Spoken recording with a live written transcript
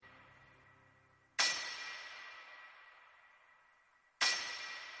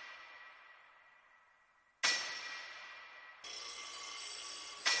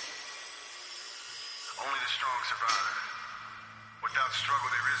strong survive. Without struggle,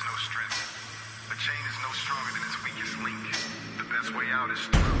 there is no strength. A chain is no stronger than its weakest link. The best way out is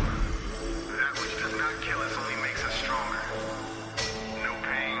through. That which does not kill us only makes us stronger. No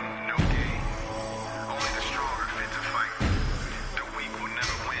pain, no gain. Only the strong are fit to fight. The weak will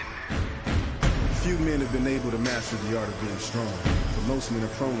never win. Few men have been able to master the art of being strong, but most men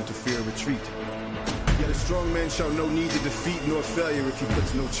are prone to fear retreat. Yet a strong man shall know neither defeat nor failure if he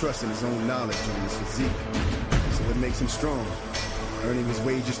puts no trust in his own knowledge or in his physique. So what makes him strong? Earning his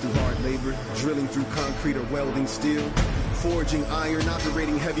wages through hard labor, drilling through concrete or welding steel, forging iron,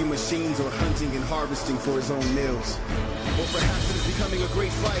 operating heavy machines, or hunting and harvesting for his own meals. Or perhaps it is becoming a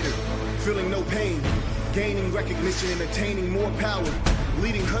great fighter, feeling no pain, gaining recognition and attaining more power,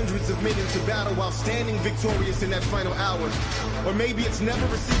 leading hundreds of men into battle while standing victorious in that final hour. Or maybe it's never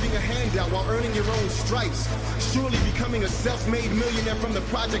receiving a handout while earning your own stripes. Surely becoming a self-made millionaire from the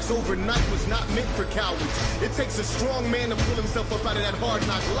projects overnight was not meant for cowards. It takes a strong man to pull himself up out of that hard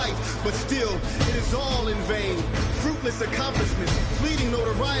knock life, but still, it is all in vain. Fruitless accomplishments, fleeting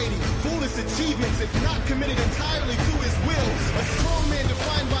notoriety, foolish achievements if not committed entirely to his will. A strong man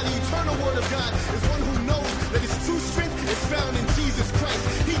defined by the eternal word of God is one who knows that his true strength is found in Jesus Christ.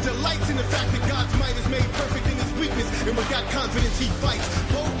 He delights in the fact that God's might is made perfect in his weakness, and with that confidence he fights,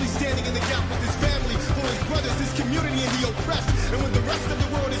 boldly standing in the gap with his family, for his brothers, his community, and the oppressed. And when the rest of the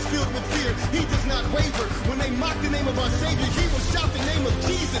world is filled with fear, he does not waver. When they mock the name of our Savior, he will shout the name of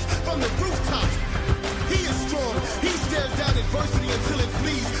Jesus from the rooftops. He is strong. He stares down adversity until it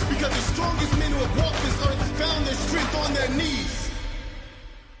flees, because the strongest men who have walked this earth found their strength on their knees.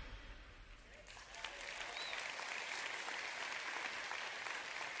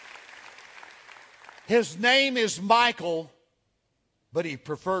 His name is Michael, but he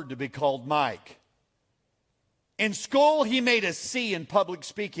preferred to be called Mike. In school, he made a C in public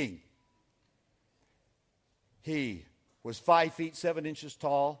speaking. He was 5 feet 7 inches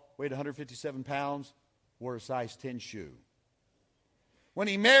tall, weighed 157 pounds, wore a size 10 shoe. When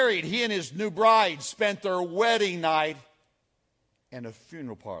he married, he and his new bride spent their wedding night in a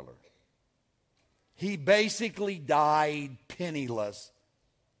funeral parlor. He basically died penniless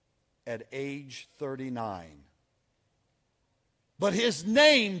at age 39. But his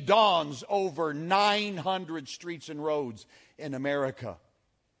name dawns over 900 streets and roads in America.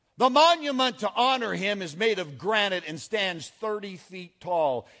 The monument to honor him is made of granite and stands 30 feet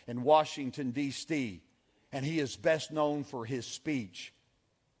tall in Washington, D.C. And he is best known for his speech,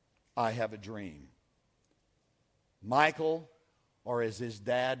 "I Have a Dream." Michael, or as his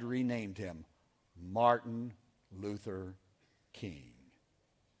dad renamed him, Martin Luther King.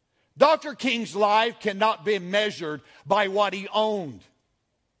 Dr. King's life cannot be measured by what he owned.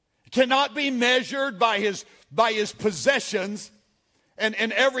 It cannot be measured by his possessions and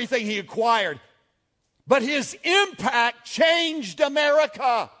everything he acquired. But his impact changed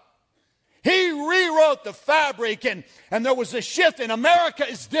America. He rewrote the fabric, and there was a shift, and America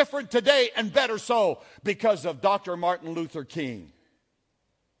is different today, and better so, because of Dr. Martin Luther King.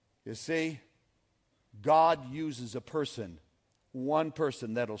 You see, God uses a person, one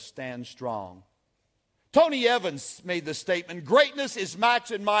person that'll stand strong. Tony Evans made the statement, "Greatness is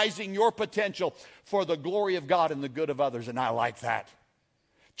maximizing your potential for the glory of God and the good of others," and I like that.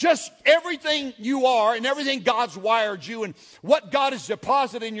 Just everything you are and everything God's wired you and what God has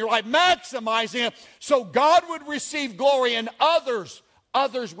deposited in your life, maximizing it so God would receive glory and others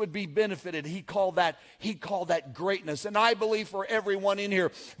would be benefited. He called that greatness. And I believe for everyone in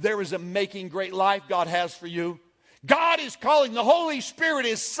here, there is a making great life God has for you. God is calling. The Holy Spirit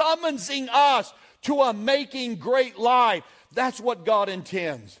is summoning us to a making great life. That's what God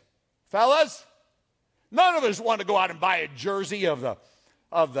intends. Fellas, none of us want to go out and buy a jersey of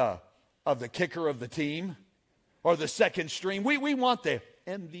the kicker of the team or the second string. We want the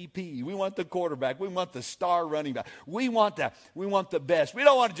MVP. We want the quarterback. We want the star running back. We want the best. We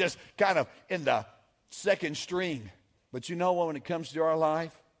don't want to just kind of in the second string. But you know what, when it comes to our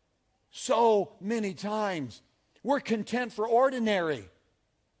life, so many times we're content for ordinary.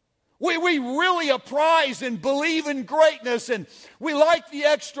 We really appraise and believe in greatness, and we like the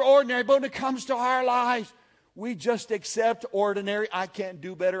extraordinary, but when it comes to our lives, we just accept ordinary. I can't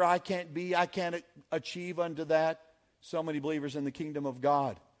do better. I can't achieve unto that. So many believers in the kingdom of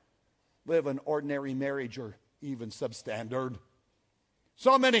God live an ordinary marriage or even substandard.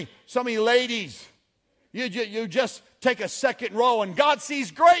 So many ladies, you just take a second row and God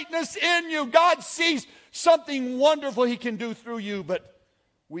sees greatness in you. God sees something wonderful He can do through you, but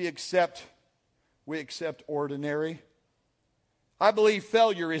we accept ordinary. I believe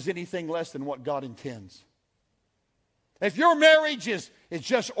failure is anything less than what God intends. If your marriage is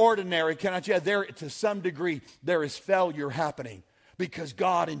just ordinary, can I tell you, there to some degree there is failure happening because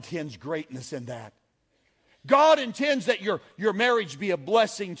God intends greatness in that. God intends that your marriage be a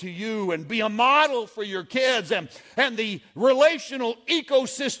blessing to you and be a model for your kids and the relational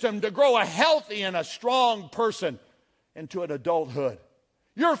ecosystem to grow a healthy and a strong person into an adulthood.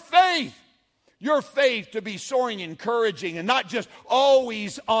 Your faith to be soaring, encouraging, and not just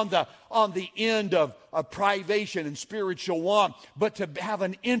always on the end of privation and spiritual want, but to have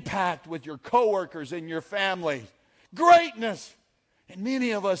an impact with your coworkers and your family. Greatness. And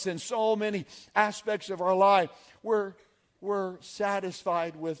many of us in so many aspects of our life, we're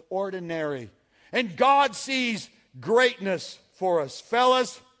satisfied with ordinary. And God sees greatness for us.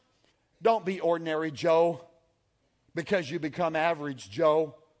 Fellas, don't be ordinary Joe because you become average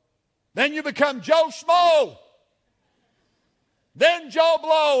Joe. Then you become Joe Schmo. Then Joe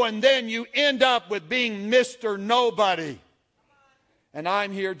Blow, and then you end up with being Mr. Nobody. And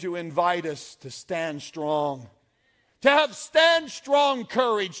I'm here to invite us to stand strong. To have stand strong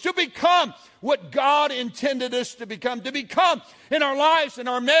courage, to become what God intended us to become in our lives, in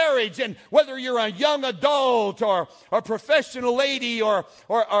our marriage, and whether you're a young adult or a professional lady or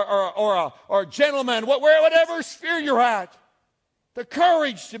a gentleman, whatever sphere you're at, the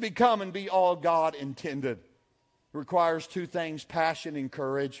courage to become and be all God intended requires two things, passion and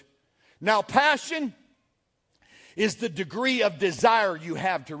courage. Now, passion is the degree of desire you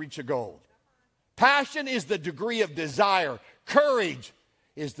have to reach a goal. Passion is the degree of desire. Courage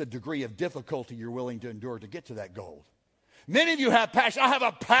is the degree of difficulty you're willing to endure to get to that goal. Many of you have passion. I have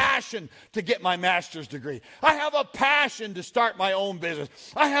a passion to get my master's degree. I have a passion to start my own business.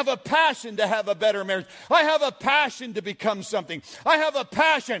 I have a passion to have a better marriage. I have a passion to become something. I have a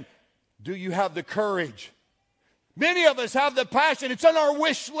passion. Do you have the courage? Many of us have the passion. It's on our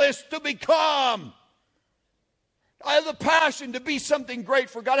wish list to become. I have the passion to be something great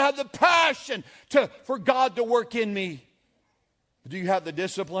for God. I have the passion for God to work in me. Do you have the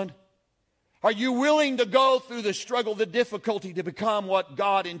discipline? Are you willing to go through the struggle, the difficulty to become what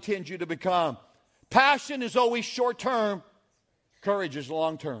God intends you to become? Passion is always short-term. Courage is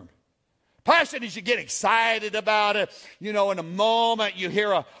long-term. Passion is you get excited about it. You know, in a moment you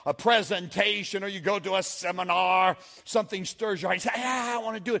hear a presentation or you go to a seminar, something stirs your heart. You say, I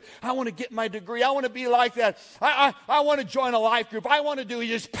want to do it. I want to get my degree. I want to be like that. I want to join a life group. I want to do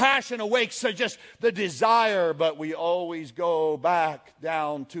just passion awakes, so just the desire. But we always go back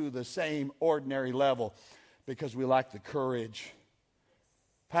down to the same ordinary level because we lack the courage.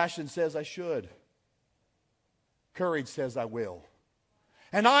 Passion says I should. Courage says I will.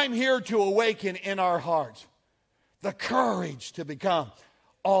 And I'm here to awaken in our hearts the courage to become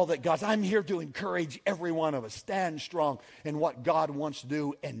all that God's. I'm here to encourage every one of us. Stand strong in what God wants to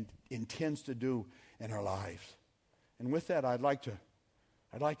do and intends to do in our lives. And with that, I'd like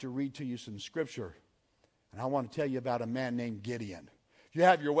to read to you some scripture. And I want to tell you about a man named Gideon. If you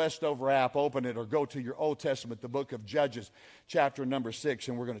have your Westover app, open it or go to your Old Testament, the book of Judges, chapter number 6,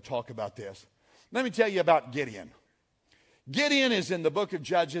 and we're going to talk about this. Let me tell you about Gideon. Gideon is in the book of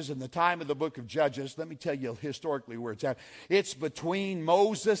Judges, in the time of the book of Judges. Let me tell you historically where it's at. It's between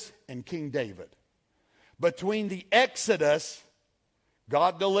Moses and King David. Between the Exodus,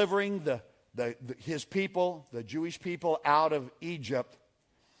 God delivering his people, the Jewish people, out of Egypt,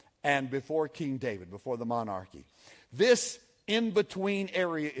 and before King David, before the monarchy. This in-between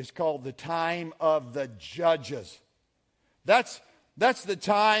area is called the time of the Judges. That's the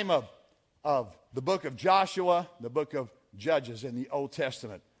time of the book of Joshua, the book of Judges in the Old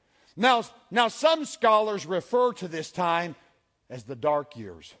Testament. Now some scholars refer to this time as the dark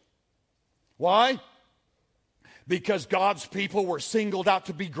years. Why? Because God's people were singled out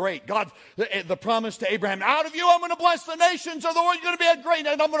to be great. God, the promise to Abraham, out of you I'm going to bless the nations of the world. You're going to be a great,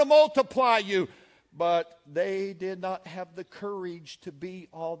 and I'm going to multiply you. But they did not have the courage to be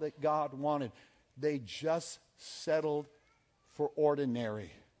all that God wanted. They just settled for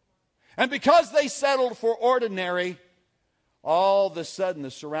ordinary. And because they settled for ordinary, all of a sudden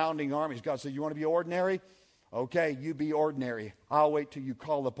the surrounding armies, God said, you want to be ordinary? Okay, you be ordinary. I'll wait till you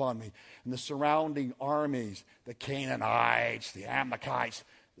call upon me. And the surrounding armies, the Canaanites, the Amalekites,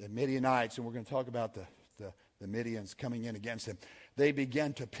 the Midianites, and we're going to talk about the Midians coming in against them. They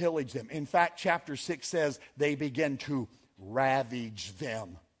began to pillage them. In fact, chapter 6 says they began to ravage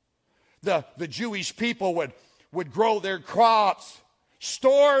them. The Jewish people would grow their crops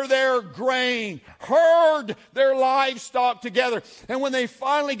store their grain, herd their livestock together. And when they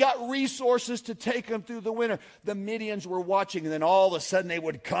finally got resources to take them through the winter, the Midians were watching, and then all of a sudden they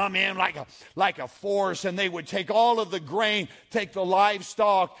would come in like a force, and they would take all of the grain, take the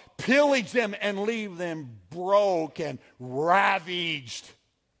livestock, pillage them, and leave them broke and ravaged.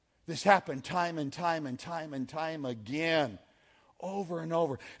 This happened time and time and time and time again, over and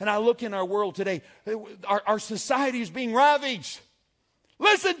over. And I look in our world today, our society is being ravaged.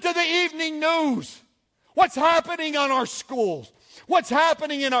 Listen to the evening news. What's happening on our schools? What's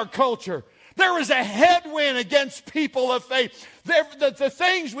happening in our culture? There is a headwind against people of faith. The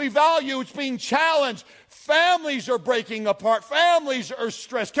things we value, it's being challenged. Families are breaking apart. Families are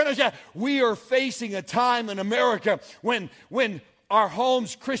stressed. Can I say, we are facing a time in America when our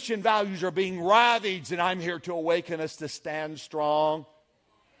homes' Christian values are being ravaged, and I'm here to awaken us to stand strong.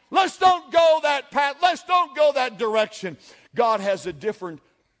 Let's don't go that path. Let's don't go that direction. God has a different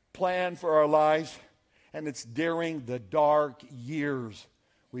plan for our lives, and it's during the dark years.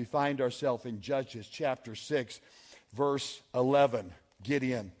 We find ourselves in Judges chapter 6, verse 11,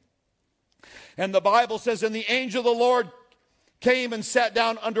 Gideon. And the Bible says, and the angel of the Lord came and sat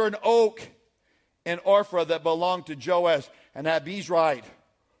down under an oak in Ophrah that belonged to Joash and Abizrite,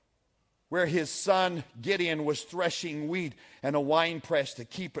 where his son Gideon was threshing wheat in a winepress to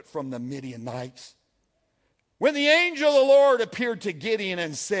keep it from the Midianites. When the angel of the Lord appeared to Gideon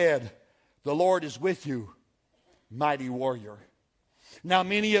and said, the Lord is with you, mighty warrior. Now,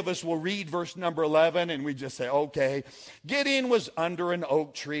 many of us will read verse number 11 and we just say, okay. Gideon was under an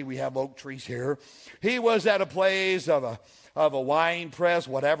oak tree. We have oak trees here. He was at a place of a wine press,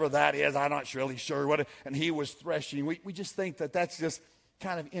 whatever that is. I'm not really sure what. And he was threshing. We just think that that's just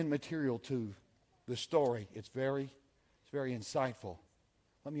kind of immaterial to the story. It's very insightful.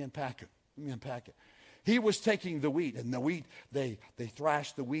 Let me unpack it. He was taking the wheat, and the wheat, they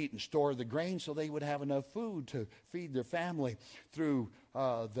thrashed the wheat and stored the grain so they would have enough food to feed their family through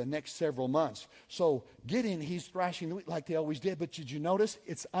the next several months. So Gideon, he's thrashing the wheat like they always did, but did you notice?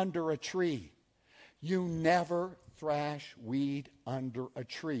 It's under a tree. You never thrash wheat under a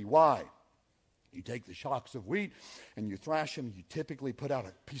tree. Why? You take the shocks of wheat and you thrash them. You typically put out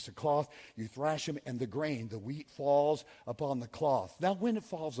a piece of cloth. You thrash them, and the grain, the wheat, falls upon the cloth. Now, when it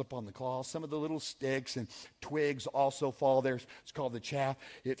falls upon the cloth, some of the little sticks and twigs also fall there. It's called the chaff.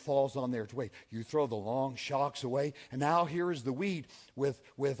 It falls on there. Wait, you throw the long shocks away, and now here is the wheat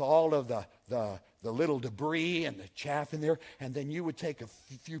with all of the little debris and the chaff in there. And then you would take a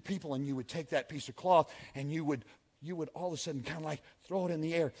few people, and you would take that piece of cloth, and you would all of a sudden kind of like throw it in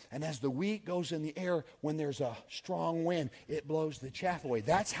the air. And as the wheat goes in the air, when there's a strong wind, it blows the chaff away.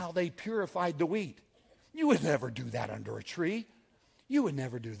 That's how they purified the wheat. You would never do that under a tree. You would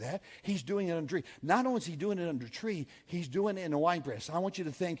never do that. He's doing it under a tree. Not only is he doing it under a tree, he's doing it in a wine press. I want you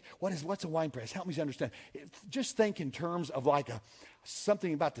to think, what's a wine press? Help me to understand. Just think in terms of like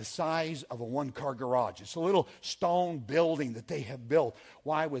something about the size of a one-car garage. It's a little stone building that they have built.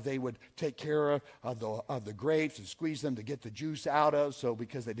 Why? They would take care of the grapes and squeeze them to get the juice out of. So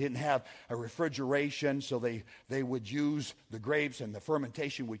because they didn't have a refrigeration, so they would use the grapes, and the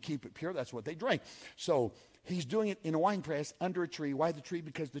fermentation would keep it pure. That's what they drank. So he's doing it in a wine press under a tree. Why the tree?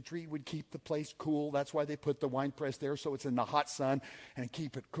 Because the tree would keep the place cool. That's why they put the wine press there, so it's in the hot sun and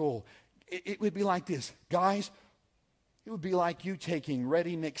keep it cool. It would be like this. Guys, it would be like you taking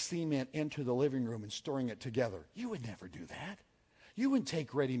ready-mix cement into the living room and storing it together. You would never do that. You wouldn't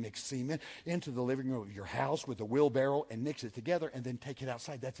take ready-mix cement into the living room of your house with a wheelbarrow and mix it together and then take it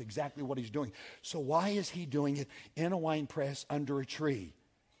outside. That's exactly what he's doing. So why is he doing it in a wine press under a tree?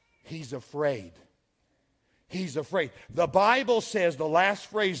 He's afraid. He's afraid. The Bible says, the last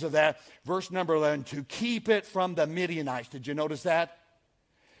phrase of that, verse number 11, to keep it from the Midianites. Did you notice that?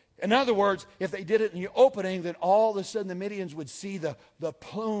 In other words, if they did it in the opening, then all of a sudden the Midians would see the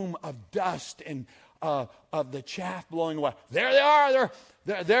plume of dust and of the chaff blowing away. There they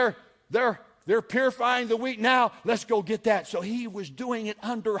are. They're purifying the wheat now. Let's go get that. So he was doing it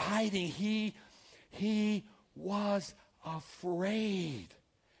under hiding. He was afraid.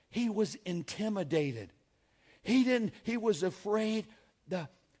 He was intimidated. He was afraid. The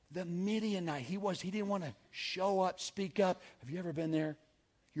Midianite, he didn't want to show up, speak up. Have you ever been there?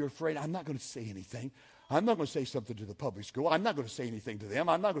 You're afraid. I'm not going to say anything. I'm not going to say something to the public school. I'm not going to say anything to them.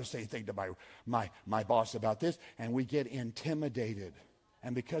 I'm not going to say anything to my boss about this. And we get intimidated.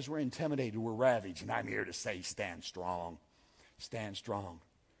 And because we're intimidated, we're ravaged. And I'm here to say, stand strong. Stand strong.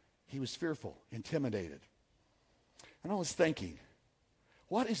 He was fearful, intimidated. And I was thinking,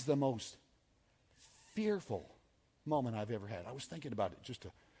 what is the most fearful moment I've ever had? I was thinking about it just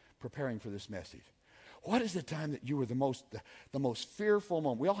preparing for this message. What is the time that you were the most fearful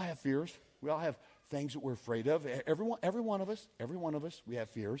moment? We all have fears. We all have things that we're afraid of. Every one of us, we have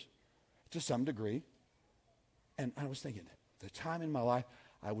fears to some degree. And I was thinking, the time in my life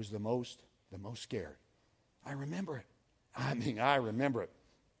I was the most scared. I remember it. I remember it.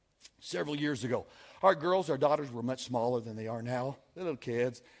 Several years ago, our daughters were much smaller than they are now, little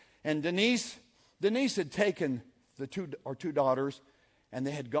kids. And Denise had taken our two daughters, and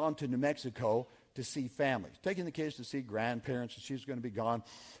they had gone to New Mexico to see families, taking the kids to see grandparents, and she was going to be gone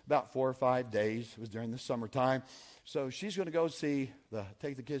about 4 or 5 days. It was during the summertime. So she's going to go take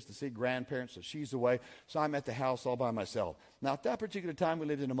the kids to see grandparents, so she's away. So I'm at the house all by myself. Now, at that particular time, we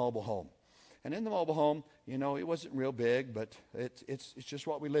lived in a mobile home. And in the mobile home, it wasn't real big, but it's just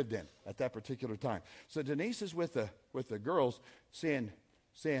what we lived in at that particular time. So Denise is with the girls seeing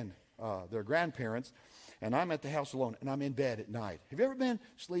their grandparents, and I'm at the house alone, and I'm in bed at night. Have you ever been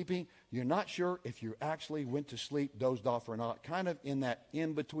sleeping? You're not sure if you actually went to sleep, dozed off or not, kind of in that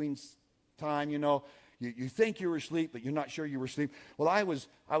in-between time, You think you were asleep, but you're not sure you were asleep. Well, I was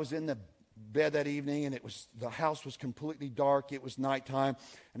in the bed that evening, and the house was completely dark. It was nighttime,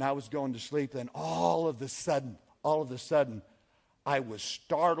 and I was going to sleep. Then all of a sudden, I was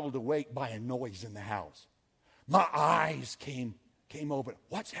startled awake by a noise in the house. My eyes came open.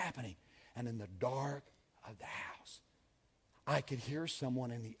 What's happening? And in the dark of the house, I could hear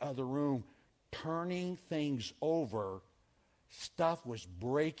someone in the other room turning things over. Stuff was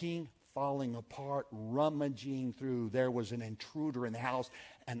breaking, falling apart, rummaging through. There was an intruder in the house,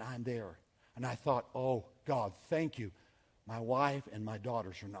 and I'm there. And I thought, oh, God, thank you. My wife and my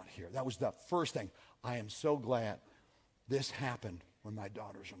daughters are not here. That was the first thing. I am so glad this happened when my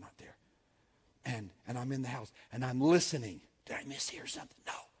daughters are not there. And I'm in the house, and I'm listening. Did I mishear something?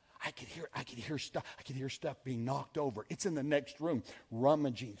 No. I could hear stuff. I could hear stuff being knocked over. It's in the next room,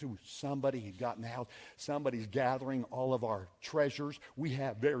 rummaging through. Somebody had gotten out. Somebody's gathering all of our treasures. We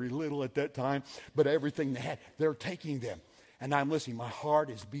have very little at that time, but everything they had, they're taking them. And I'm listening. My heart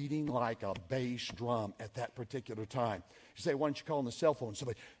is beating like a bass drum at that particular time. You say, why don't you call on the cell phone?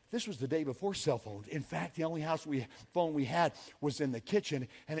 Somebody. This was the day before cell phones. In fact, the only phone we had was in the kitchen,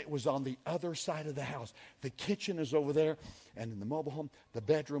 and it was on the other side of the house. The kitchen is over there, and in the mobile home, the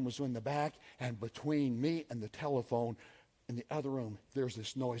bedroom was in the back, and between me and the telephone in the other room, there's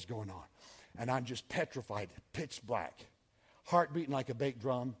this noise going on. And I'm just petrified, pitch black. Heart beating like a bass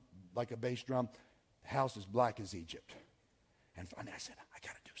drum. The house is black as Egypt. And finally I said, I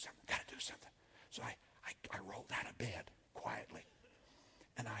got to do something. So I rolled out of bed quietly.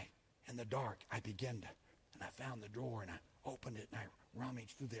 And in the dark, I found the drawer, and I opened it, and I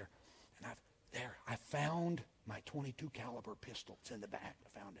rummaged through there. And I found my .22 caliber pistol. It's in the back.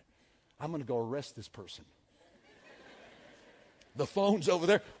 I found it. I'm going to go arrest this person. The phone's over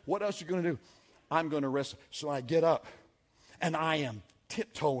there. What else are you going to do? I'm going to arrest him. So I get up, and I am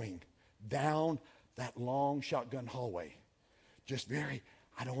tiptoeing down that long shotgun hallway.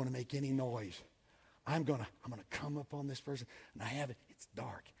 I don't want to make any noise. I'm going to come up on this person, and I have it. It's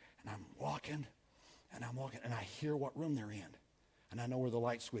dark, and I'm walking, and I hear what room they're in, and I know where the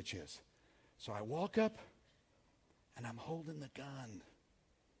light switch is. So I walk up, and I'm holding the gun.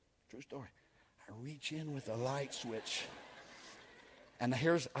 True story. I reach in with the light switch, and I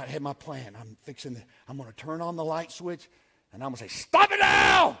have my plan. I'm going to turn on the light switch, and I'm going to say, stop it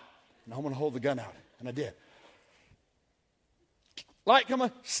now! And I'm going to hold the gun out, and I did. Light come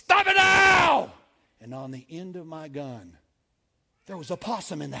on, stop it now! And on the end of my gun, there was a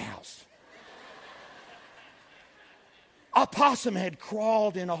possum in the house. A possum had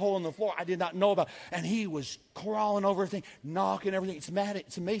crawled in a hole in the floor I did not know about. And he was crawling over everything, knocking everything.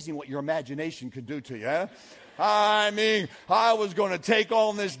 It's amazing what your imagination can do to you. Eh? I was going to take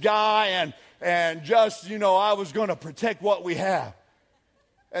on this guy and just, I was going to protect what we have.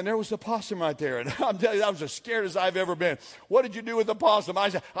 And there was a possum right there. And I'm telling you, I was as scared as I've ever been. What did you do with the possum?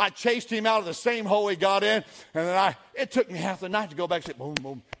 I chased him out of the same hole he got in. And then it took me half the night to go back and say, boom,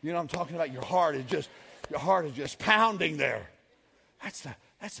 boom. I'm talking about your heart is just pounding there. That's the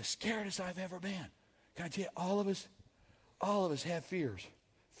scaredest I've ever been. Can I tell you, all of us have fears.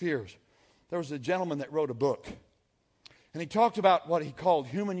 Fears. There was a gentleman that wrote a book. And he talked about what he called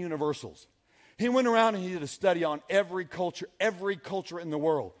human universals. He went around and he did a study on every culture in the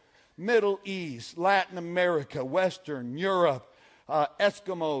world. Middle East, Latin America, Western, Europe,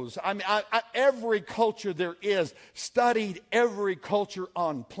 Eskimos. Every culture there is, studied every culture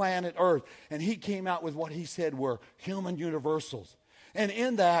on planet Earth. And he came out with what he said were human universals. And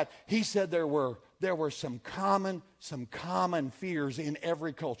in that, he said there were some common fears in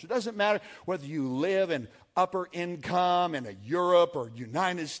every culture. It doesn't matter whether you live in upper income in a Europe or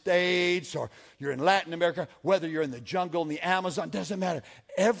United States, or you're in Latin America, whether you're in the jungle in the Amazon, doesn't matter.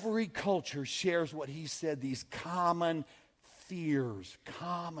 Every culture shares what he said, these common fears.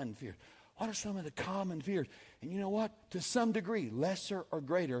 Common fears. What are some of the common fears? And you know what? To some degree, lesser or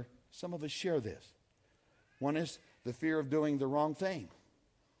greater, some of us share this. One is the fear of doing the wrong thing.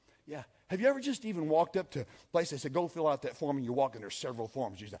 Yeah. Have you ever just even walked up to a place, they said, go fill out that form, and you walk in, there's several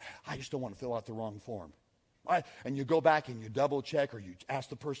forms. You say, I just don't want to fill out the wrong form. And you go back and you double check, or you ask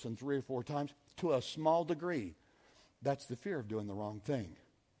the person 3 or 4 times. To a small degree, that's the fear of doing the wrong thing.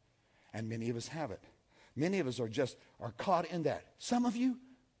 And many of us have it. Many of us are caught in that. Some of you,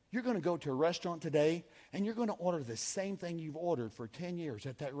 you're going to go to a restaurant today, and you're going to order the same thing you've ordered for 10 years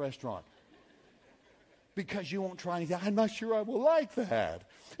at that restaurant. Because you won't try anything. I'm not sure I will like that.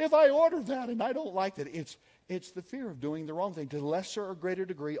 If I order that and I don't like that, it's the fear of doing the wrong thing. To lesser or greater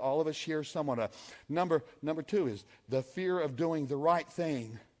degree, all of us share somewhat. Number 2 is the fear of doing the right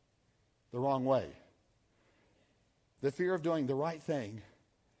thing the wrong way. The fear of doing the right thing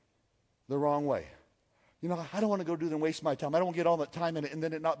the wrong way. You know, I don't want to go do that and waste my time. I don't want to get all that time in it and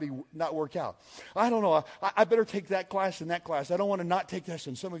then it not work out. I don't know. I better take that class and that class. I don't want to not take this.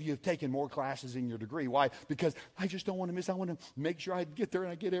 And some of you have taken more classes in your degree. Why? Because I just don't want to miss. I want to make sure I get there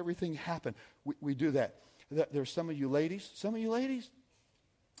and I get everything happen. We do that. There's some of you ladies.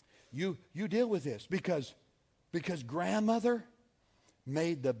 You deal with this because grandmother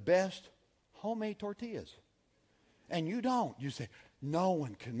made the best homemade tortillas. And you don't. You say, no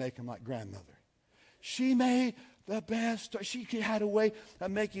one can make them like grandmother. She made the best. She had a way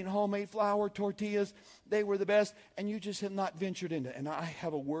of making homemade flour tortillas. They were the best. And you just have not ventured into it. And I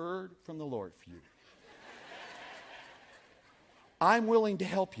have a word from the Lord for you. I'm willing to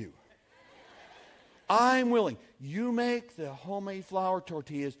help you. I'm willing. You make the homemade flour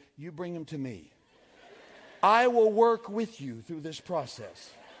tortillas. You bring them to me. I will work with you through this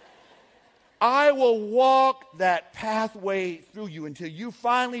process. I will walk that pathway through you until you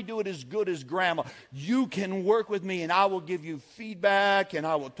finally do it as good as grandma. You can work with me, and I will give you feedback, and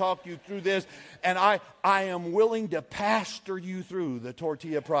I will talk you through this. And I am willing to pastor you through the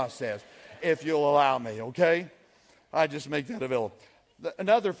tortilla process if you'll allow me, okay? I just make that available.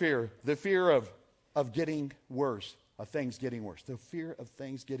 Another fear, the fear of getting worse, of things getting worse. The fear of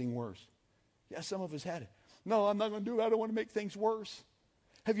things getting worse. Yeah, some of us had it. No, I'm not going to do it. I don't want to make things worse.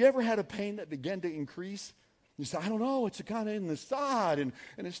 Have you ever had a pain that began to increase? You say, I don't know, it's kind of in the side, and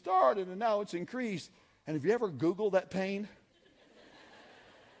it started, and now it's increased. And have you ever Googled that pain?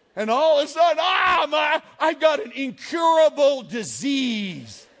 And all of a sudden, I got an incurable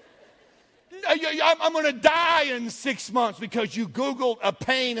disease. I'm going to die in 6 months because you Googled a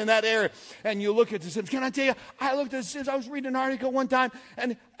pain in that area. And you look at the symptoms. Can I tell you, I looked at the symptoms. I was reading an article one time,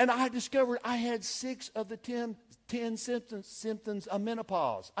 and I discovered I had 6 of the 10 symptoms of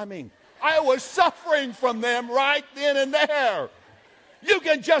menopause. I mean, I was suffering from them right then and there. You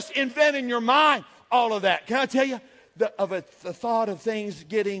can just invent in your mind all of that. Can I tell you, the thought of things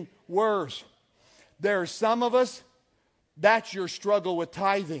getting worse. There are some of us, that's your struggle with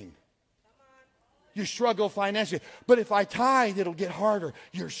tithing. You struggle financially. But if I tithe, it'll get harder.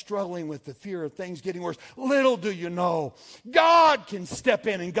 You're struggling with the fear of things getting worse. Little do you know, God can step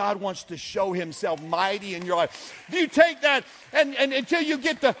in, and God wants to show himself mighty in your life. You take that, and until you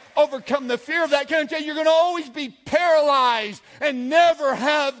get to overcome the fear of that, can I tell you, you're going to always be paralyzed and never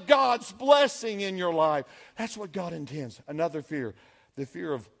have God's blessing in your life. That's what God intends. Another fear, the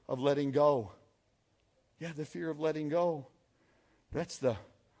fear of letting go. Yeah, the fear of letting go. That's the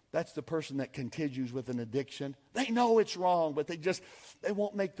person that continues with an addiction. They know it's wrong, but they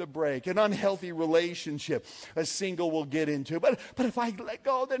won't make the break. An unhealthy relationship a single will get into. But if I let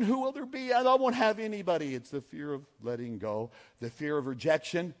go, then who will there be? I won't have anybody. It's the fear of letting go. The fear of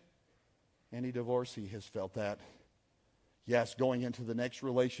rejection. Any divorcee has felt that. Yes, going into the next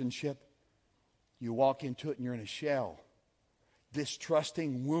relationship, you walk into it and you're in a shell.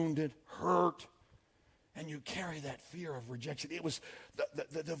 Distrusting, wounded, hurt. And you carry that fear of rejection. It was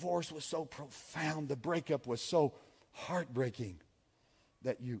the divorce was so profound. The breakup was so heartbreaking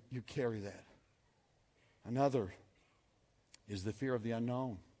that you carry that. Another is the fear of the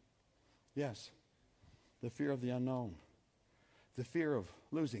unknown. Yes, the fear of the unknown. The fear of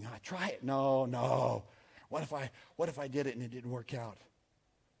losing. I try it. No. What if I did it and it didn't work out?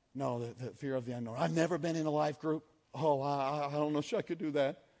 No, the fear of the unknown. I've never been in a life group. Oh, I don't know if I could do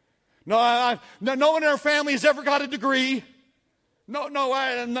that. No one in our family has ever got a degree. No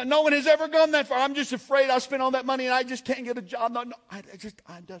one has ever gone that far. I'm just afraid I'll spend all that money and I just can't get a job. I'm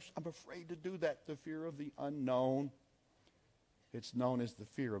afraid to do that. The fear of the unknown. It's known as the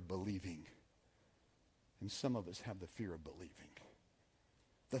fear of believing. And some of us have the fear of believing.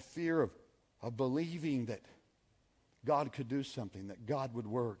 The fear of believing that God could do something, that God would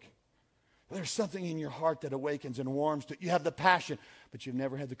work. There's something in your heart that awakens and warms to it. You have the passion, but you've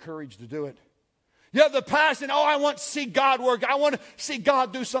never had the courage to do it. You have the passion, oh, I want to see God work. I want to see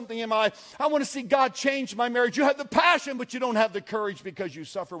God do something in my life. I want to see God change my marriage. You have the passion, but you don't have the courage because you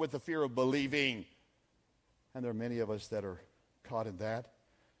suffer with the fear of believing. And there are many of us that are caught in that.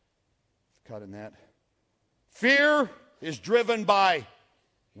 Fear is driven by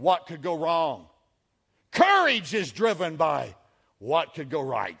what could go wrong. Courage is driven by what could go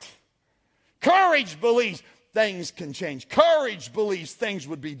right. Courage believes things can change. Courage believes things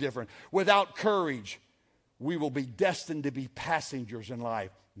would be different. Without courage, we will be destined to be passengers in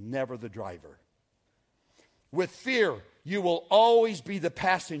life, never the driver. With fear, you will always be the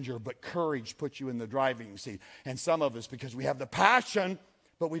passenger, but courage puts you in the driving seat. And some of us, because we have the passion,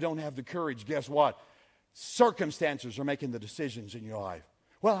 but we don't have the courage, guess what? Circumstances are making the decisions in your life.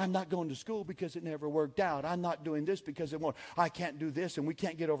 Well, I'm not going to school because it never worked out. I'm not doing this because it won't. I can't do this, and we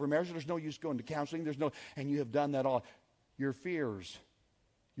can't get over marriage. There's no use going to counseling. And you have done that all. Your fears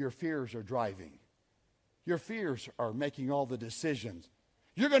are driving. Your fears are making all the decisions.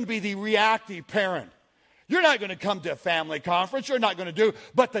 You're going to be the reactive parent. You're not going to come to a family conference. You're not going to do,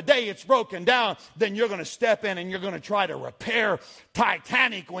 but the day it's broken down, then you're going to step in and you're going to try to repair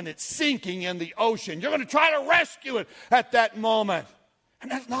Titanic when it's sinking in the ocean. You're going to try to rescue it at that moment. And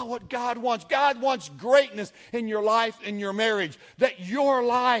that's not what God wants. God wants greatness in your life, in your marriage, that your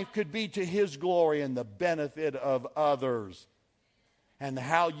life could be to His glory and the benefit of others. And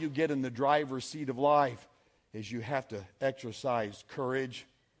how you get in the driver's seat of life is you have to exercise courage.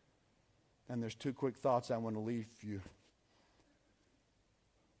 And there's two quick thoughts I want to leave you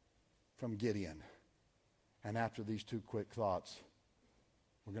from Gideon. And after these two quick thoughts,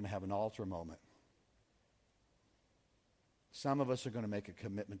 we're going to have an altar moment. Some of us are going to make a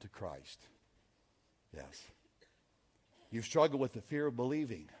commitment to Christ. Yes. You've struggled with the fear of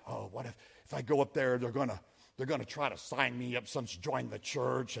believing. Oh, what if I go up there, they're going to try to sign me up, join the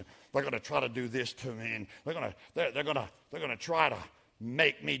church, and they're going to try to do this to me, and they're going to try to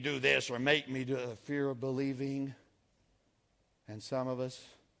make me do this or make me do the fear of believing. And some of us,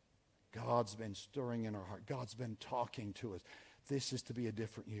 God's been stirring in our heart. God's been talking to us. This is to be a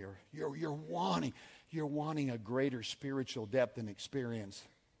different year. You're wanting a greater spiritual depth and experience.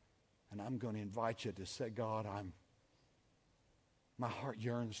 And I'm going to invite you to say, God, my heart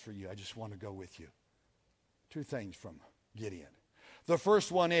yearns for you. I just want to go with you. Two things from Gideon. The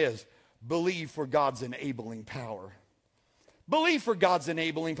first one is believe for God's enabling power. Believe for God's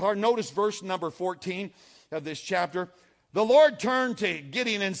enabling power. Notice verse number 14 of this chapter. The Lord turned to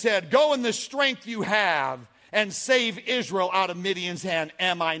Gideon and said, go in the strength you have and save Israel out of Midian's hand.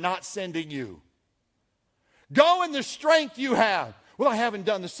 Am I not sending you? Go in the strength you have. Well, I haven't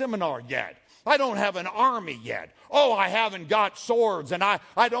done the seminar yet. I don't have an army yet. Oh, I haven't got swords, and I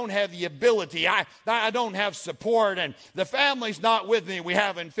don't have the ability. I don't have support, and the family's not with me. We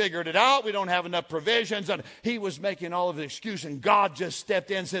haven't figured it out. We don't have enough provisions. And he was making all of the excuses, and God just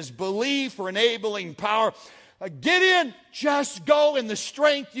stepped in and says, believe for enabling power. Gideon, just go in the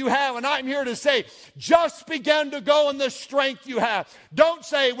strength you have. And I'm here to say, just begin to go in the strength you have. Don't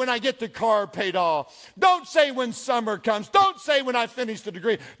say when I get the car paid off. Don't say when summer comes. Don't say when I finish the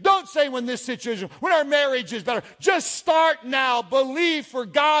degree. Don't say when this situation, when our marriage is better. Just start now. Believe for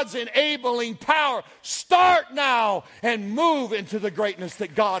God's enabling power. Start now and move into the greatness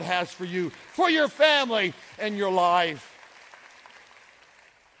that God has for you, for your family and your life.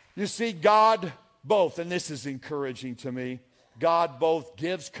 You see, God both, and this is encouraging to me, God both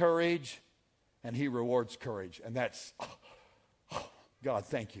gives courage and He rewards courage. And that's, God,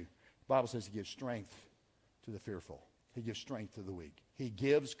 thank you. The Bible says He gives strength to the fearful. He gives strength to the weak. He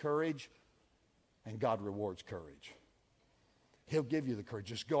gives courage and God rewards courage. He'll give you the courage.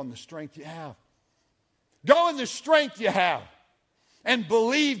 Just go in the strength you have. Go in the strength you have and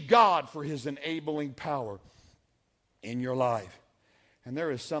believe God for His enabling power in your life. And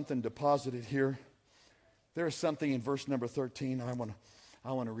there is something deposited here. There is something in verse number 13.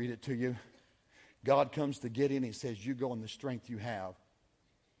 I want to read it to you. God comes to Gideon and He says, you go in the strength you have.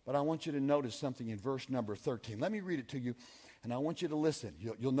 But I want you to notice something in verse number 13. Let me read it to you, and I want you to listen.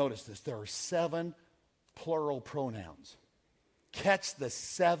 You'll notice this. There are 7 plural pronouns. Catch the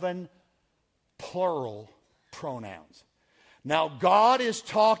 7 plural pronouns. Now, God is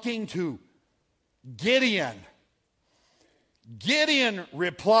talking to Gideon. Gideon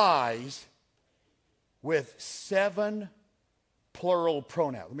replies with 7 plural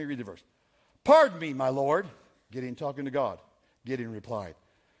pronouns. Let me read the verse. Pardon me, my Lord. Gideon talking to God. Gideon replied,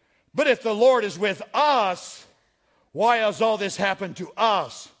 But if the Lord is with us, why has all this happened to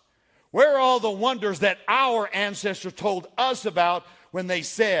us? Where are all the wonders that our ancestors told us about when they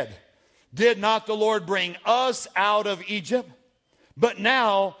said, did not the Lord bring us out of Egypt? But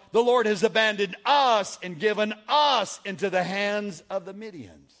now the Lord has abandoned us and given us into the hands of the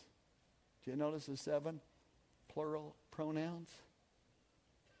Midians. Do you notice the 7 plural pronouns?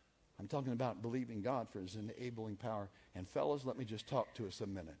 I'm talking about believing God for his enabling power. And fellas, let me just talk to us a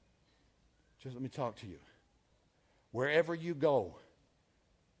minute. Just let me talk to you. Wherever you go,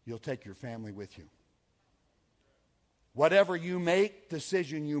 you'll take your family with you. Whatever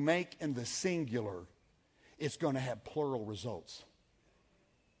decision you make in the singular, it's going to have plural results.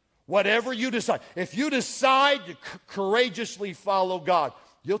 Whatever you decide. If you decide to courageously follow God,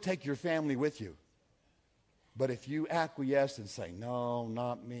 you'll take your family with you. But if you acquiesce and say, no,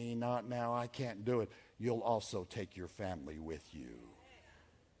 not me, not now, I can't do it, you'll also take your family with you.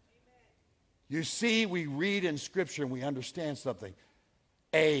 You see, we read in Scripture and we understand something.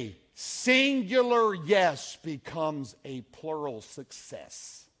 A singular yes becomes a plural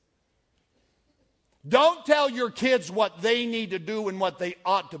success. Don't tell your kids what they need to do and what they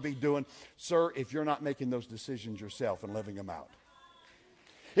ought to be doing, sir, if you're not making those decisions yourself and living them out.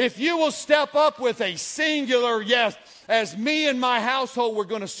 If you will step up with a singular yes, as me and my household, we're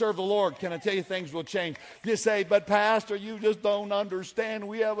going to serve the Lord, can I tell you things will change? You say, but Pastor, you just don't understand.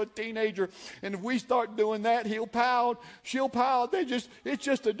 We have a teenager, and if we start doing that, he'll pout, she'll pout. It's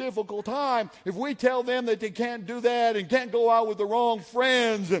just a difficult time. If we tell them that they can't do that and can't go out with the wrong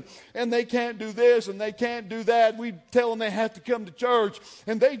friends, and they can't do this and they can't do that, we tell them they have to come to church,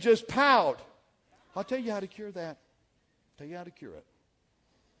 and they just pout. I'll tell you how to cure that. I'll tell you how to cure it.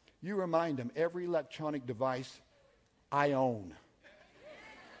 You remind them, every electronic device I own.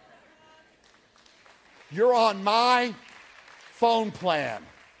 You're on my phone plan.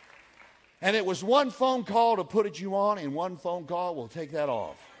 And it was one phone call to put you on, and one phone call will take that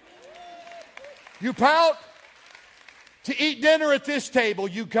off. You pout. To eat dinner at this table,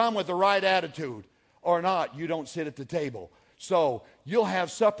 you come with the right attitude. Or not, you don't sit at the table. So you'll have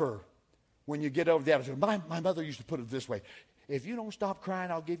supper when you get over the attitude. My mother used to put it this way. If you don't stop crying,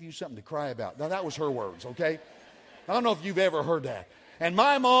 I'll give you something to cry about. Now, that was her words, okay? I don't know if you've ever heard that. And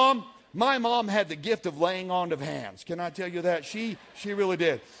my mom had the gift of laying on of hands. Can I tell you that? She really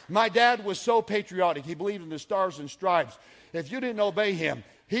did. My dad was so patriotic. He believed in the stars and stripes. If you didn't obey him,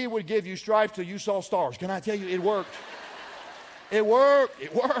 he would give you stripes till you saw stars. Can I tell you, it worked. It worked.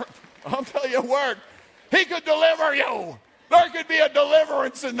 It worked. I'll tell you, it worked. He could deliver you. There could be a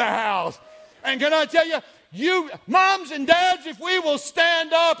deliverance in the house. And can I tell you, you moms and dads, if we will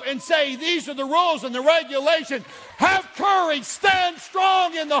stand up and say these are the rules and the regulations, have courage, stand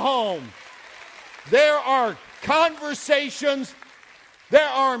strong in the home. There are conversations, there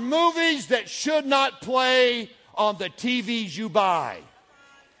are movies that should not play on the TVs you buy.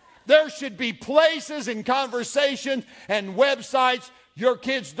 There should be places and conversations and websites your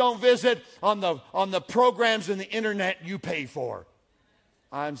kids don't visit on the programs and the internet you pay for.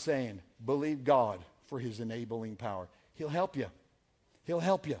 I'm saying, believe God for his enabling power. He'll help you. He'll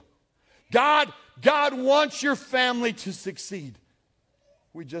help you. God wants your family to succeed.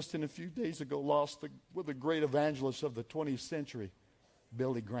 We just in a few days ago lost the great evangelist of the 20th century,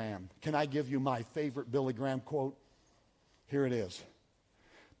 Billy Graham. Can I give you my favorite Billy Graham quote? Here it is.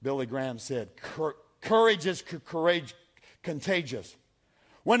 Billy Graham said, courage is contagious.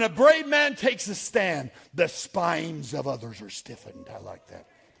 When a brave man takes a stand, the spines of others are stiffened. I like that.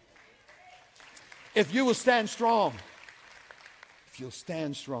 If you will stand strong, if you'll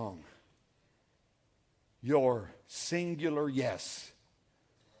stand strong, your singular yes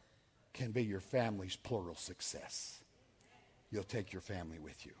can be your family's plural success. You'll take your family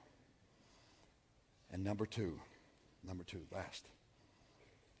with you. And number two, last,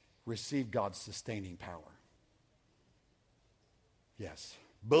 receive God's sustaining power. Yes,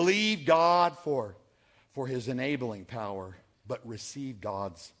 believe God for his enabling power, but receive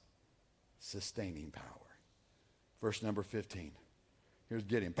God's sustaining power. Verse number 15. Here's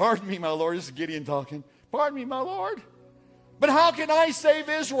Gideon. Pardon me, my Lord. This is Gideon talking. Pardon me, my Lord. But how can I save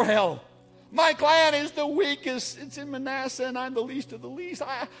Israel? My clan is the weakest. It's in Manasseh, and I'm the least of the least.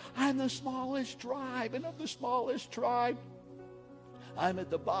 I'm the smallest tribe, and of the smallest tribe, I'm at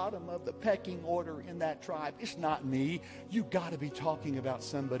the bottom of the pecking order in that tribe. It's not me. You got to be talking about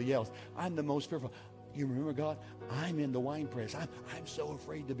somebody else. I'm the most fearful. You remember, God? I'm in the winepress. I'm so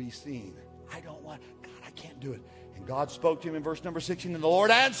afraid to be seen. I can't do it. And God spoke to him in verse number 16, and the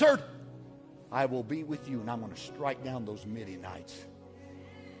Lord answered, I will be with you, and I'm going to strike down those Midianites.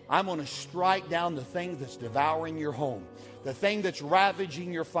 I'm going to strike down the thing that's devouring your home, the thing that's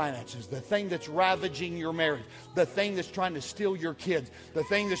ravaging your finances, the thing that's ravaging your marriage, the thing that's trying to steal your kids, the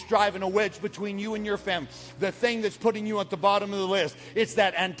thing that's driving a wedge between you and your family, the thing that's putting you at the bottom of the list. It's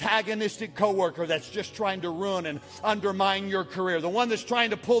that antagonistic coworker that's just trying to ruin and undermine your career, the one that's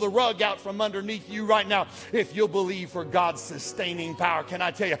trying to pull the rug out from underneath you right now. If you'll believe for God's sustaining power, can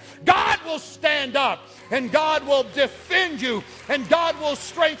I tell you, God will stand up and God will defend you and God will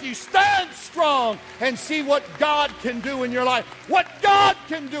strengthen you. Stand strong and see what God can do in your life, what God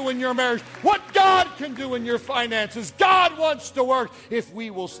can do in your marriage, what God can do in your finances. God wants to work if we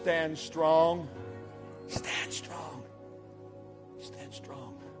will stand strong. Stand strong. Stand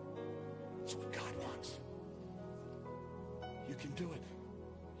strong. That's what God wants. You can do it.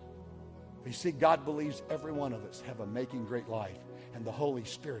 You see, God believes every one of us have a making great life, and the Holy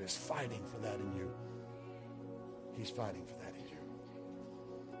Spirit is fighting for that in you. He's fighting for that in you.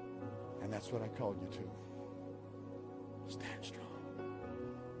 And that's what I called you to. Stand strong.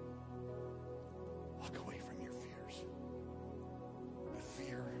 Walk away from your fears. The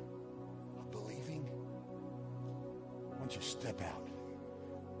fear of believing. Why don't you step out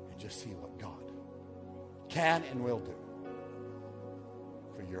and just see what God can and will do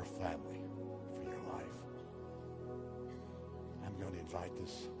for your family, for your life. I'm going to invite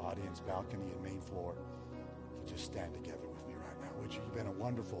this audience, balcony and main floor, to just stand together with me right now. Would you? You've been a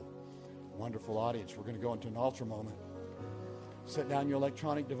wonderful, wonderful audience. We're going to go into an altar moment. Set down your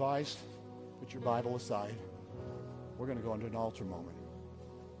electronic device. Put your Bible aside. We're going to go into an altar moment.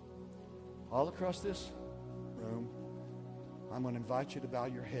 All across this room, I'm going to invite you to bow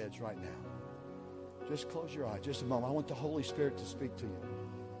your heads right now. Just close your eyes. Just a moment. I want the Holy Spirit to speak to you.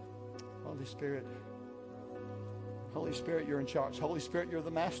 Holy Spirit. Holy Spirit, you're in charge. Holy Spirit, you're the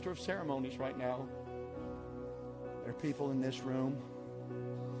master of ceremonies right now. There are people in this room.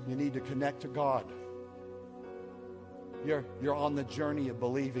 You need to connect to God. You're on the journey of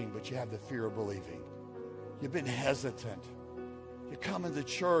believing, but you have the fear of believing. You've been hesitant. You come into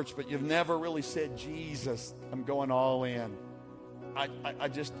church, but you've never really said, Jesus, I'm going all in.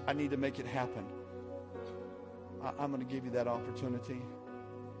 I need to make it happen. I'm going to give you that opportunity.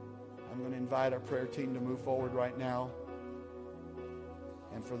 I'm going to invite our prayer team to move forward right now.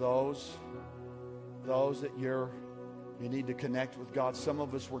 And for those that you need to connect with God. Some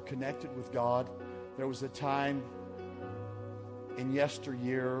of us were connected with God. There was a time in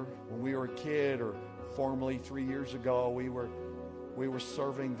yesteryear when we were a kid, or formerly 3 years ago, we were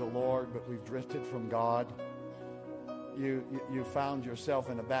serving the Lord, but we've drifted from God. You found yourself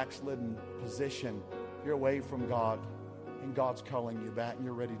in a backslidden position. You're away from God, and God's calling you back, and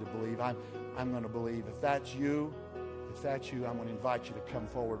you're ready to believe. I'm going to believe. If that's you, I'm going to invite you to come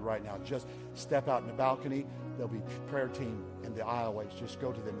forward right now. Just step out in the balcony. There'll be a prayer team in the aisleways. Just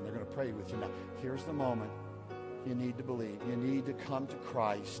go to them, and they're going to pray with you. Now, here's the moment. You need to believe. You need to come to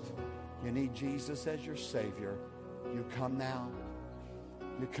Christ. You need Jesus as your Savior. You come now.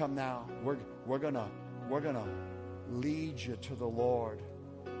 You come now. We're gonna lead you to the Lord.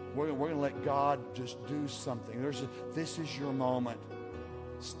 We're gonna let God just do something. This is your moment.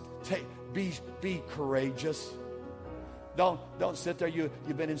 Be courageous. Don't sit there.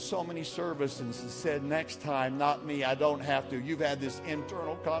 You've been in so many services and said, next time, not me, I don't have to. You've had this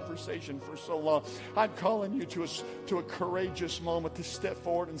internal conversation for so long. I'm calling you to a courageous moment to step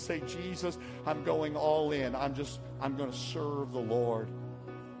forward and say, Jesus, I'm going all in. I'm going to serve the Lord.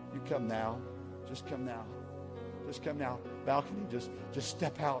 You come now. Just come now. Just come now. Balcony, just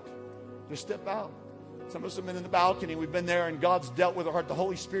step out. Just step out. Some of us have been in the balcony. We've been there, and God's dealt with our heart. The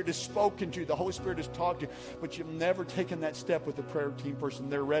Holy Spirit has spoken to you. The Holy Spirit has talked to you. But you've never taken that step with the prayer team person.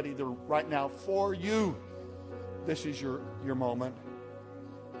 They're ready. They're right now for you. This is your moment.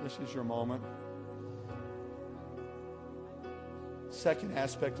 This is your moment. Second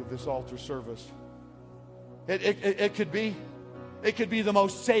aspect of this altar service. It could be the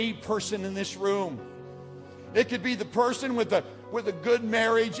most saved person in this room. It could be the person with a good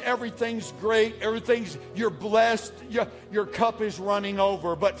marriage. Everything's great. You're blessed. Your cup is running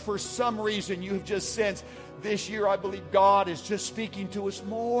over. But for some reason, you have just sensed this year, I believe God is just speaking to us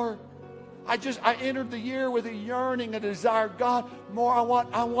more. I entered the year with a yearning, a desire. God, more.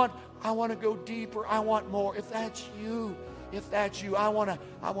 I want to go deeper. I want more. If that's you, I want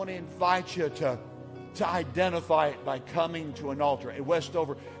to invite you to identify it by coming to an altar. At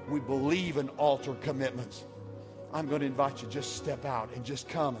Westover, we believe in altar commitments. I'm going to invite you, just step out and just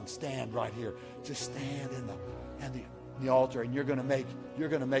come and stand right here. Just stand in the altar, and you're going to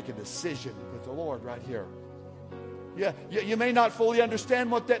make a decision with the Lord right here. Yeah, you may not fully understand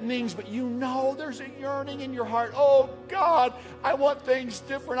what that means, but you know there's a yearning in your heart. Oh, God, I want things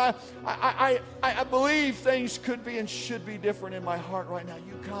different. I believe things could be and should be different in my heart right now.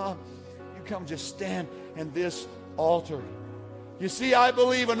 You come, just stand in this altar. You see, I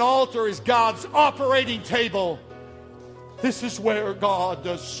believe an altar is God's operating table. This is where God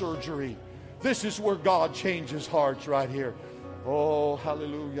does surgery. This is where God changes hearts right here. Oh,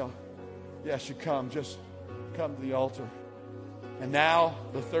 hallelujah. Yes, you come. Just come to the altar. And now,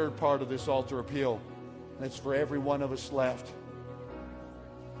 the third part of this altar appeal. And it's for every one of us left.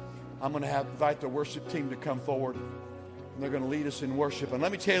 I'm going to invite the worship team to come forward. And they're going to lead us in worship. And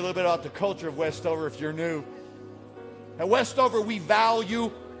let me tell you a little bit about the culture of Westover if you're new. At Westover, we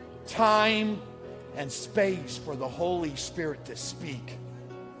value time and space for the Holy Spirit to speak.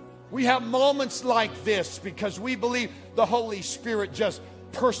 We have moments like this because we believe the Holy Spirit just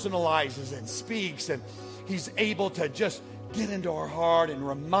personalizes and speaks, and He's able to just get into our heart and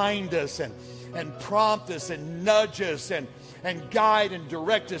remind us and prompt us and nudge us and guide and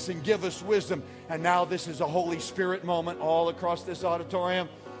direct us and give us wisdom. And now this is a Holy Spirit moment all across this auditorium.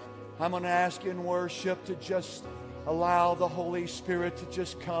 I'm going to ask you in worship to just allow the Holy Spirit to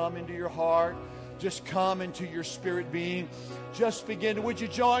just come into your heart. Just come into your spirit being. Just begin. Would you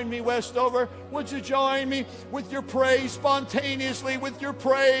join me, Westover? Would you join me with your praise, spontaneously with your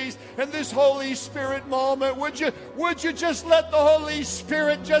praise and this Holy Spirit moment? Would you just let the Holy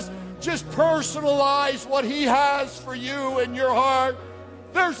Spirit just personalize what He has for you in your heart?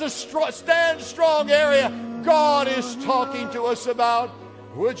 There's a stand strong area God is talking to us about.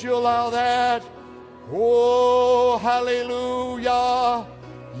 Would you allow that? Oh, hallelujah.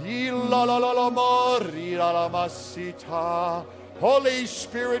 Holy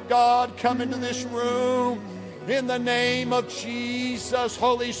Spirit, God, come into this room in the name of Jesus.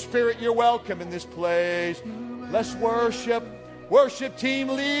 Holy Spirit, you're welcome in this place. Let's worship. Worship team,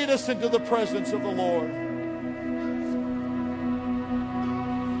 lead us into the presence of the Lord.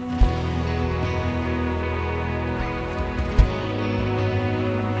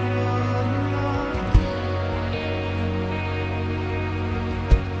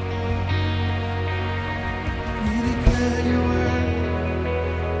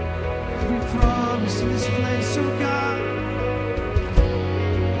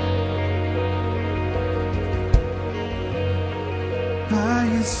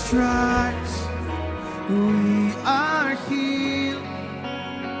 Stripes, we are healed.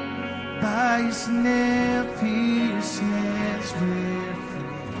 By His nail-pierced hands, we're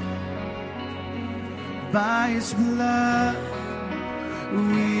free. By His blood,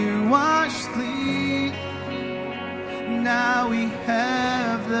 we're washed clean. Now we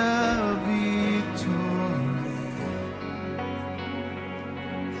have the victory.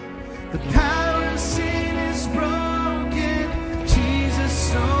 The power of sin is broken.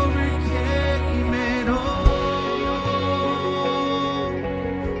 Overcame it all.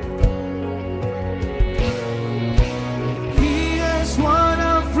 He has won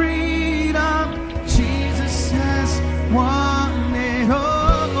our freedom. Jesus has won it all.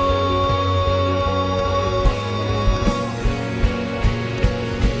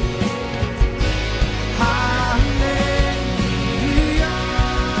 Hallelujah.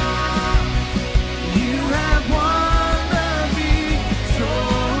 You have won.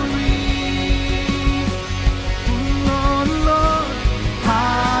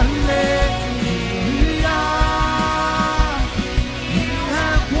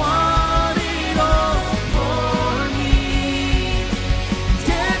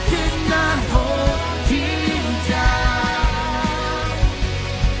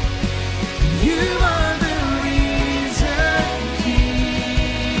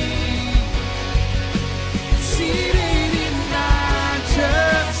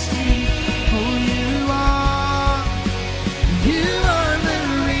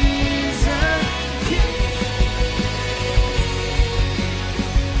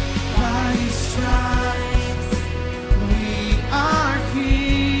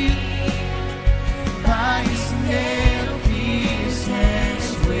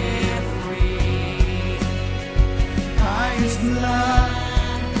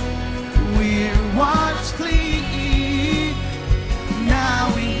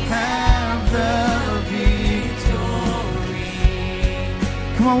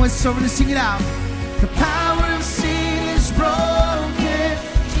 Come on, let's over to sing it out. The power of sin is broken.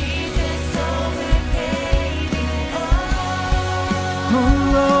 Jesus overcame it all. Oh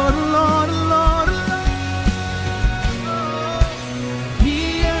Lord, Lord, Lord, Lord. He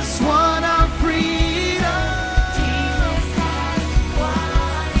has won our freedom. Jesus has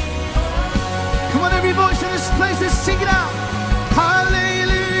won it all. Come on, every voice in this place is singing.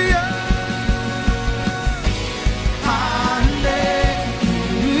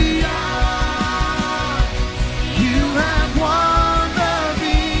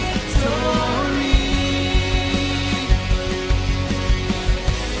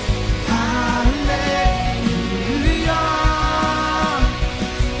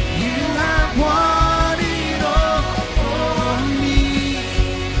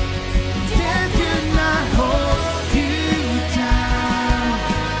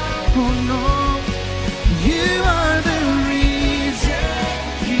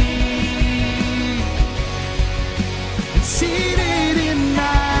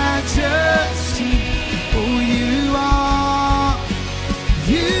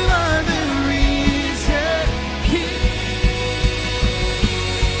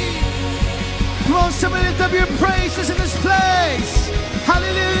 up your praises in this place.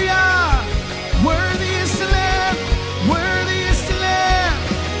 Hallelujah. Worthy is the Lamb. Worthy is the Lamb.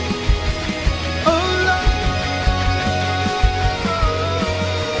 Oh Lord.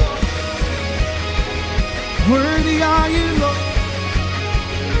 Worthy are you, Lord.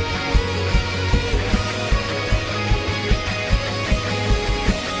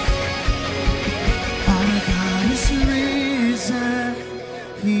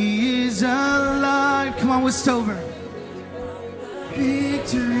 He is alive. Come on, Westover.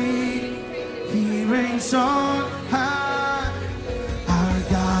 Victory, He reigns on high. Our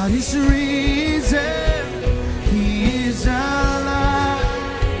God is risen. He is alive.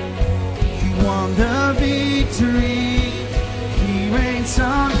 He won the victory. He reigns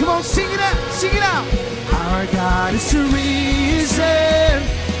on. Come on, sing it out. Sing it out. Our God is risen.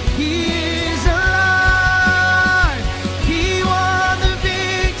 He is alive. He won the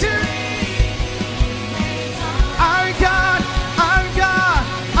victory. Our God, our God,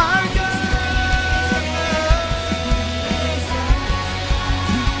 our God. He's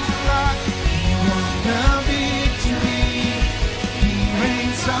alive. He won the victory. He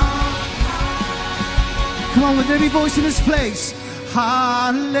reigns on. Come on, with every voice in this place.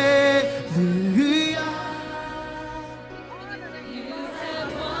 Hallelujah.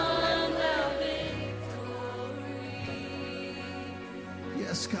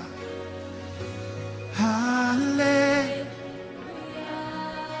 Yes, God. Hallelujah.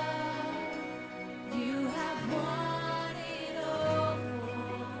 You have won it all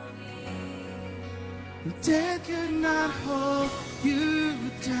for me. Death could not hold you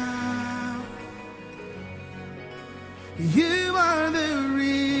down. You are the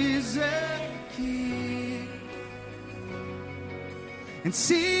risen King, and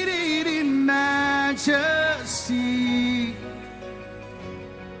seated in majesty.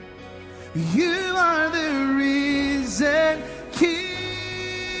 You are the risen King.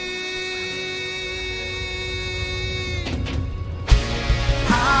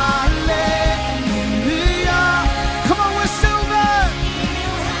 Hallelujah. Come on, Westover.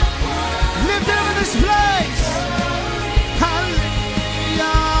 Lift it up in this place. Hallelujah.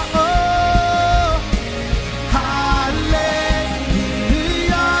 Oh, hallelujah.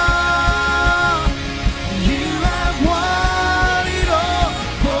 You have won it all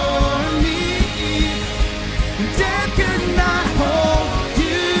for me. Death could not hold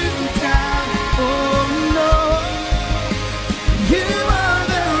you down. Oh no. You are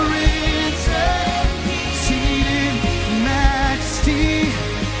the risen, seated in majesty,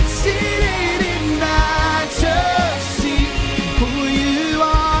 seated in majesty. Oh, you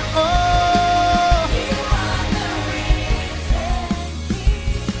are, oh,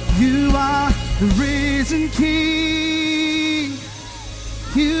 you are the risen King.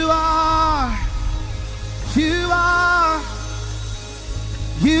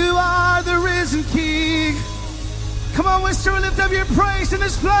 You are the risen King. Come on, Worcester, lift up your praise in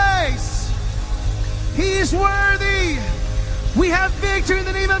this place. He is worthy. We have victory in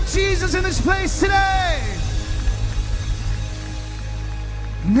the name of Jesus in this place today.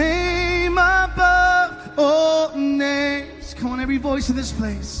 Name above all names. Come on, every voice in this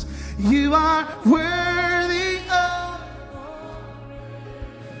place. You are worthy of.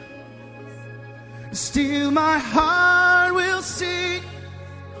 Still my heart will sing.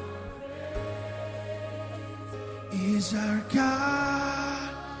 Is our God.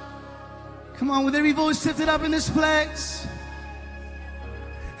 Come on, with every voice lifted up in this place.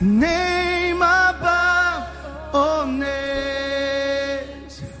 Name above all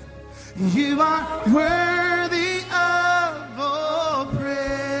names. You are worthy of all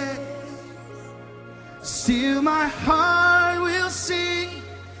praise. Still my heart will sing.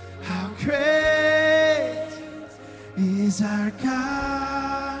 How great is our God.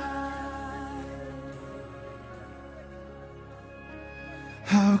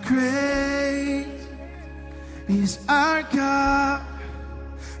 How great is our God.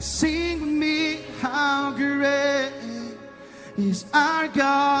 Sing with me, how great is our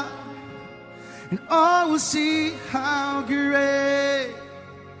God. And all will see how great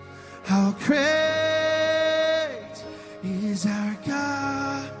is our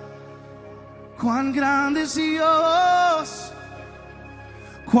God. Cuán grande es Dios,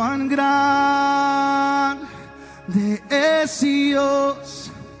 cuán grande es Dios.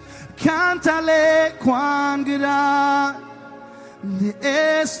 Cántale cuán grande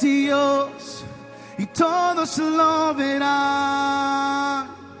es Dios, y todos lo verán.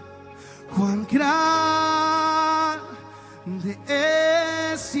 Cuán grande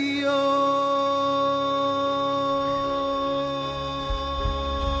es Dios.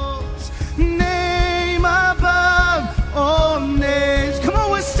 Name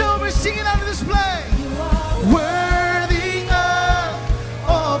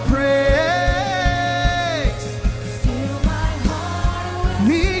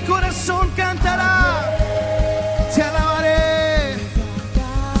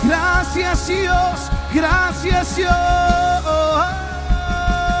is your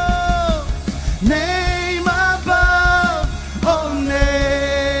name above all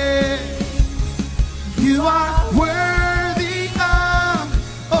names. You are worthy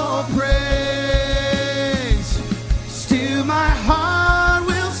of all praise. Still my heart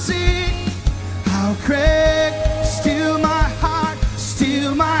will sing how great. Still my heart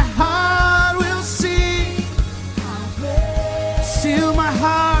will sing how great. Still my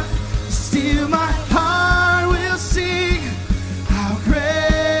heart will sing how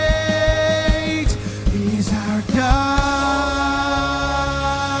great is our God.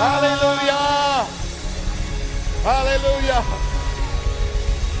 Hallelujah. Hallelujah.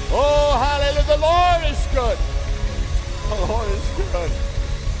 Oh, hallelujah. The Lord is good. The Lord is good.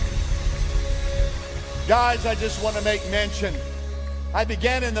 Guys, I just want to make mention. I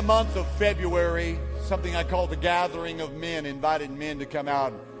began in the month of February something I call the Gathering of Men, invited men to come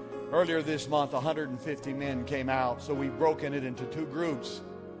out. Earlier this month, 150 men came out, so we've broken it into two groups.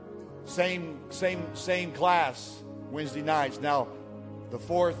 Same class, Wednesday nights. Now, the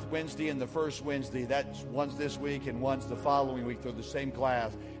fourth Wednesday and the first Wednesday, one's this week and one's the following week. They're the same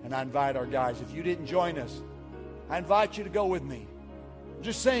class. And I invite our guys, if you didn't join us, I invite you to go with me. I'm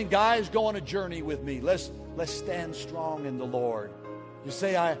just saying, guys, go on a journey with me. Let's stand strong in the Lord. You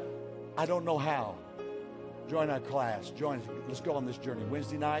say, I don't know how. Join our class. Join us. Let's go on this journey.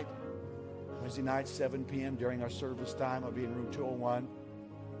 Wednesday night, 7 p.m. during our service time. I'll be in room 201.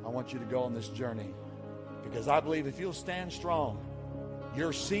 I want you to go on this journey. Because I believe if you'll stand strong,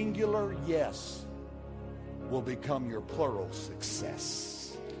 your singular yes will become your plural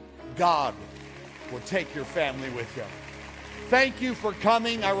success. God will take your family with you. Thank you for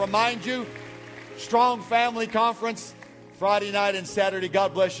coming. I remind you, Strong Family Conference, Friday night and Saturday.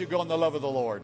 God bless you. Go in the love of the Lord.